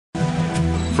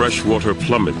Fresh water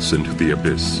plummets into the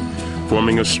abyss,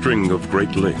 forming a string of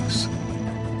great lakes,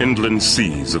 inland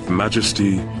seas of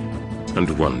majesty and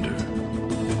wonder.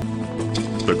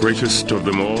 The greatest of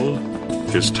them all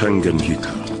is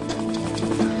Tanganyika.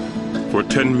 For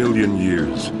 10 million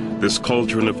years, this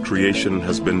cauldron of creation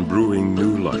has been brewing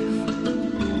new life.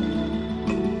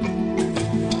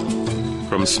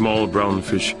 From small brown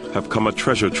fish have come a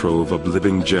treasure trove of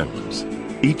living gems,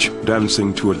 each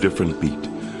dancing to a different beat,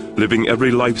 living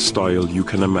every lifestyle you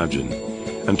can imagine,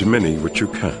 and many which you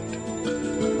can't.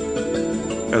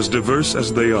 As diverse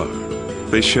as they are,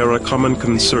 they share a common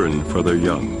concern for their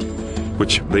young,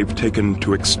 which they've taken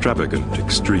to extravagant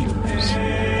extremes.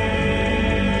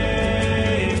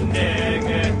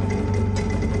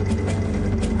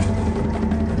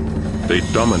 They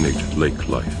dominate lake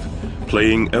life,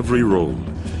 playing every role,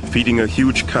 feeding a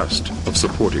huge cast of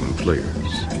supporting players.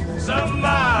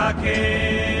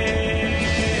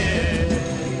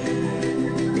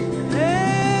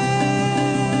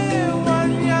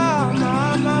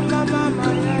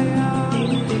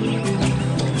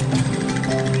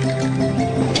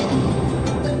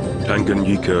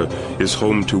 Tanganyika is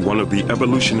home to one of the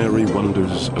evolutionary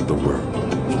wonders of the world.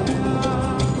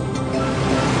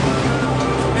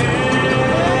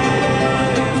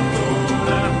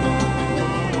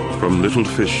 From little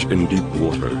fish in deep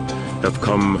water have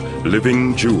come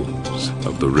living jewels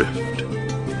of the rift.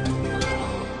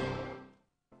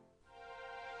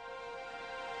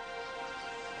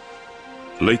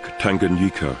 Lake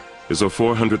Tanganyika is a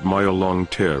 400-mile-long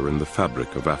tear in the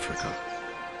fabric of Africa.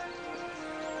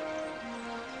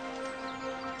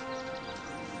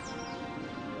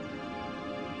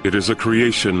 It is a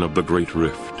creation of the Great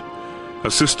Rift,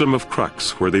 a system of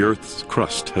cracks where the Earth's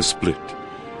crust has split.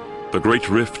 The Great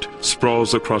Rift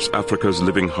sprawls across Africa's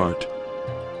living heart,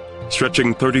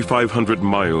 stretching 3,500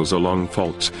 miles along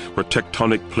faults where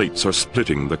tectonic plates are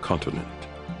splitting the continent.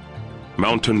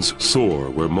 Mountains soar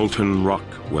where molten rock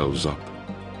wells up.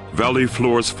 Valley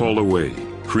floors fall away,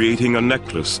 creating a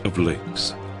necklace of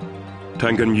lakes.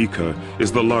 Tanganyika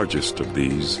is the largest of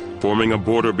these, forming a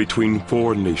border between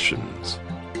 4 nations.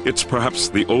 It's perhaps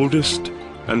the oldest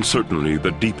and certainly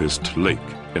the deepest lake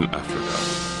in Africa.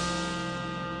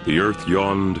 The earth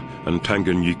yawned and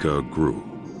Tanganyika grew.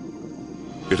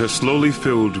 It has slowly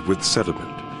filled with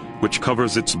sediment, which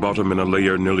covers its bottom in a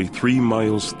layer nearly 3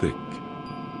 miles thick.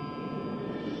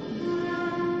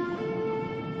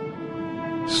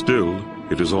 Still,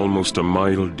 it is almost a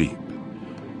mile deep,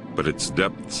 but its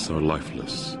depths are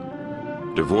lifeless,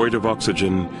 devoid of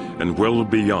oxygen and well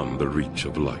beyond the reach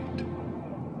of light.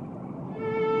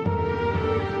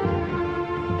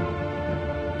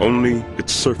 Only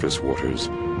its surface waters,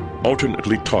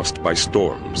 alternately tossed by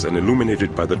storms and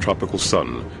illuminated by the tropical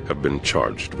sun, have been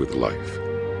charged with life.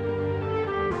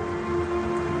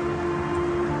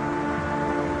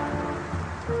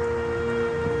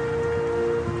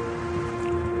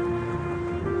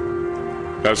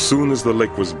 As soon as the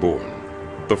lake was born,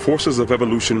 the forces of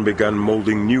evolution began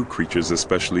molding new creatures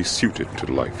especially suited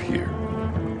to life here.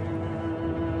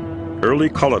 Early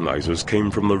colonizers came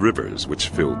from the rivers which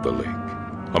filled the lake.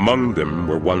 Among them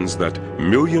were ones that,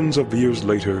 millions of years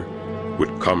later,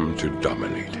 would come to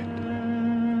dominate it.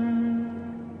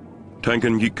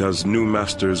 Tanganyika's new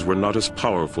masters were not as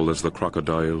powerful as the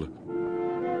crocodile,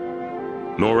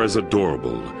 nor as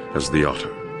adorable as the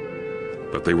otter,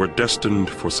 but they were destined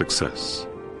for success.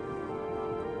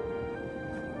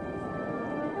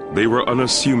 They were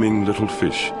unassuming little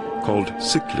fish called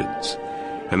cichlids,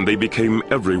 and they became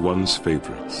everyone's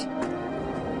favorites.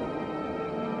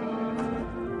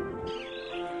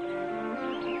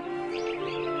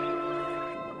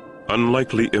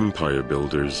 Unlikely empire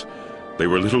builders, they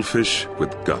were little fish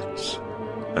with guts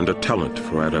and a talent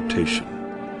for adaptation.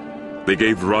 They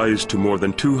gave rise to more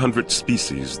than 200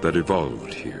 species that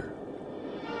evolved here.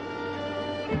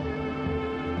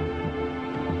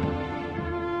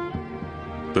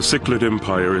 The cichlid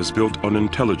empire is built on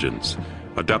intelligence,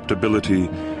 adaptability,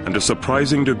 and a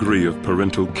surprising degree of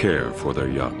parental care for their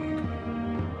young.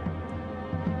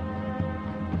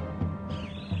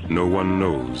 No one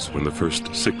knows when the first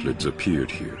cichlids appeared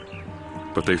here,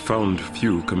 but they found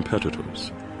few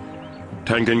competitors.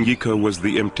 Tanganyika was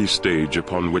the empty stage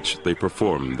upon which they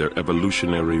performed their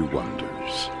evolutionary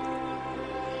wonders.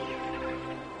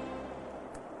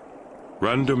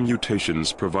 Random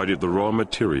mutations provided the raw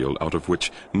material out of which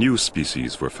new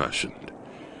species were fashioned.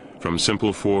 From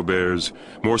simple forebears,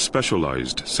 more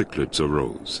specialized cichlids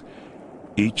arose,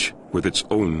 each with its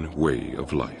own way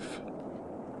of life.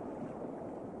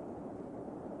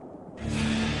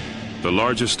 The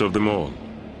largest of them all,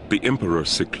 the emperor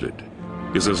cichlid,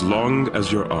 is as long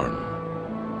as your arm.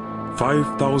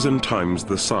 5,000 times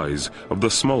the size of the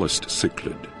smallest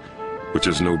cichlid, which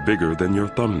is no bigger than your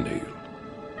thumbnail.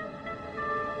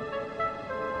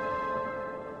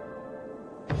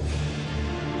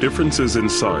 Differences in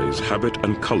size, habit,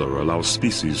 and color allow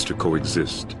species to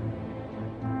coexist.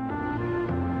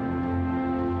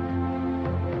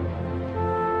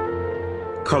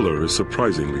 Color is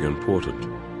surprisingly important.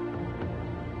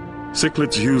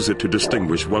 Cichlids use it to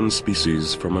distinguish one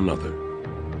species from another.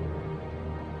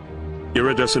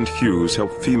 Iridescent hues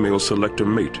help females select a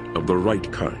mate of the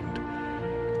right kind.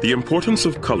 The importance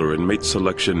of color in mate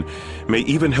selection may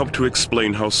even help to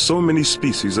explain how so many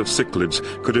species of cichlids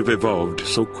could have evolved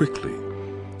so quickly.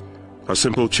 A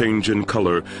simple change in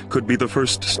color could be the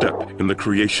first step in the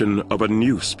creation of a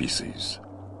new species.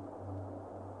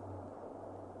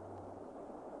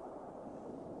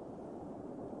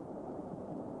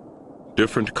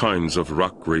 Different kinds of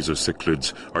rock grazer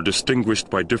cichlids are distinguished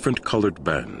by different colored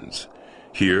bands.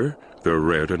 Here, they're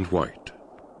red and white.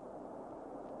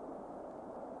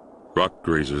 Rock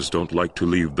grazers don't like to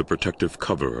leave the protective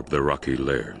cover of their rocky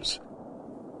lairs.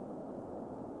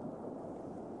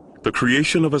 The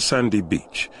creation of a sandy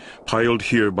beach, piled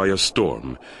here by a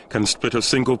storm, can split a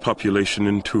single population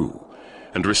in two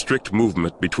and restrict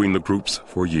movement between the groups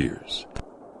for years.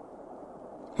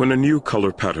 When a new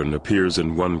color pattern appears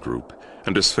in one group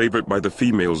and is favored by the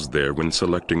females there when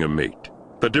selecting a mate,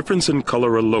 the difference in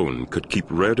color alone could keep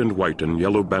red and white and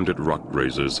yellow-banded rock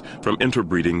grazers from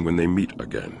interbreeding when they meet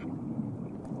again.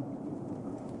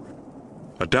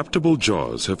 Adaptable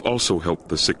jaws have also helped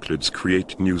the cichlids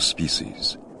create new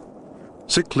species.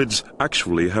 Cichlids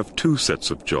actually have two sets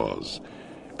of jaws.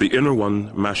 The inner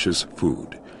one mashes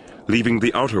food, leaving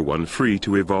the outer one free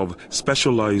to evolve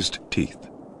specialized teeth,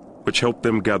 which help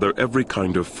them gather every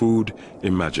kind of food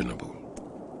imaginable.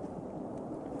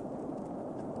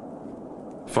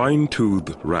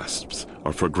 Fine-toothed rasps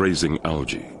are for grazing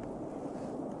algae.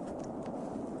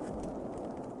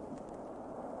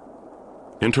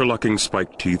 Interlocking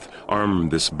spiked teeth arm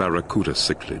this barracuda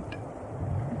cichlid.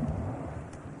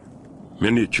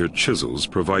 Miniature chisels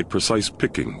provide precise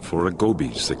picking for a goby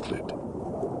cichlid.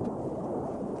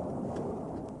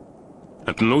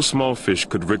 And no small fish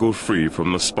could wriggle free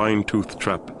from the spine-toothed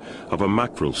trap of a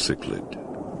mackerel cichlid.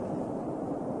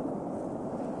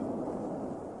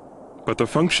 But the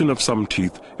function of some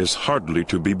teeth is hardly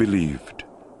to be believed.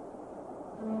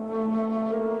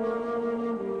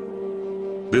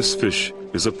 This fish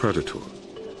is a predator.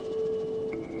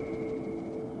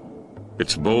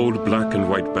 Its bold black and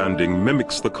white banding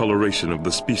mimics the coloration of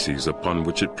the species upon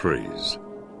which it preys.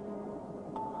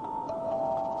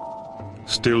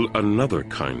 Still another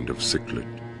kind of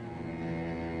cichlid.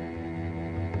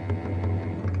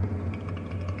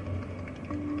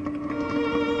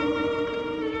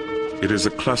 It is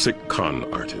a classic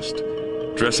con artist,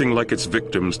 dressing like its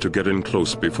victims to get in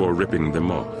close before ripping them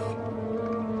off.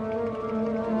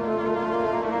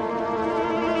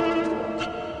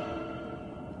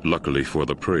 Luckily for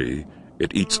the prey,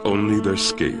 it eats only their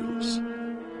scales.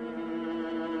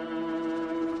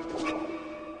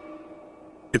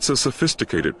 It's a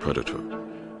sophisticated predator,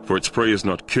 for its prey is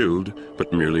not killed,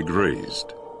 but merely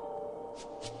grazed.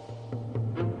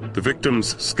 The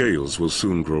victim's scales will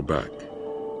soon grow back,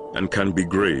 and can be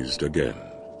grazed again.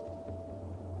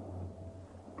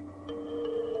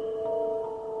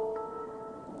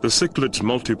 The cichlid's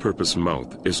multi-purpose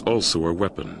mouth is also a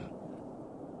weapon.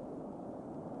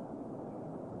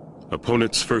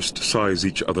 Opponents first size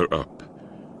each other up.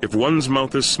 If one's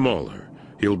mouth is smaller,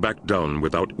 he'll back down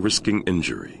without risking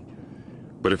injury.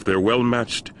 But if they're well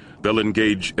matched, they'll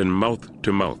engage in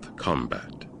mouth-to-mouth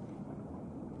combat.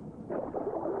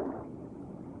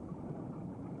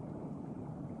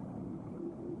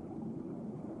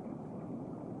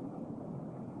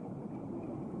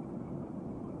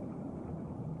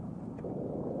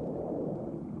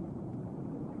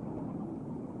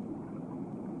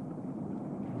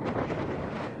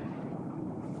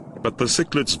 But the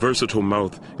cichlid's versatile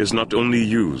mouth is not only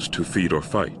used to feed or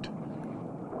fight.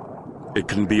 It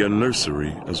can be a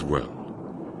nursery as well.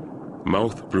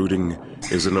 Mouth brooding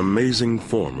is an amazing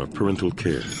form of parental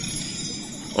care.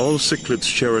 All cichlids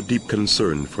share a deep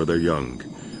concern for their young,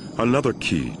 another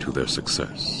key to their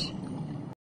success.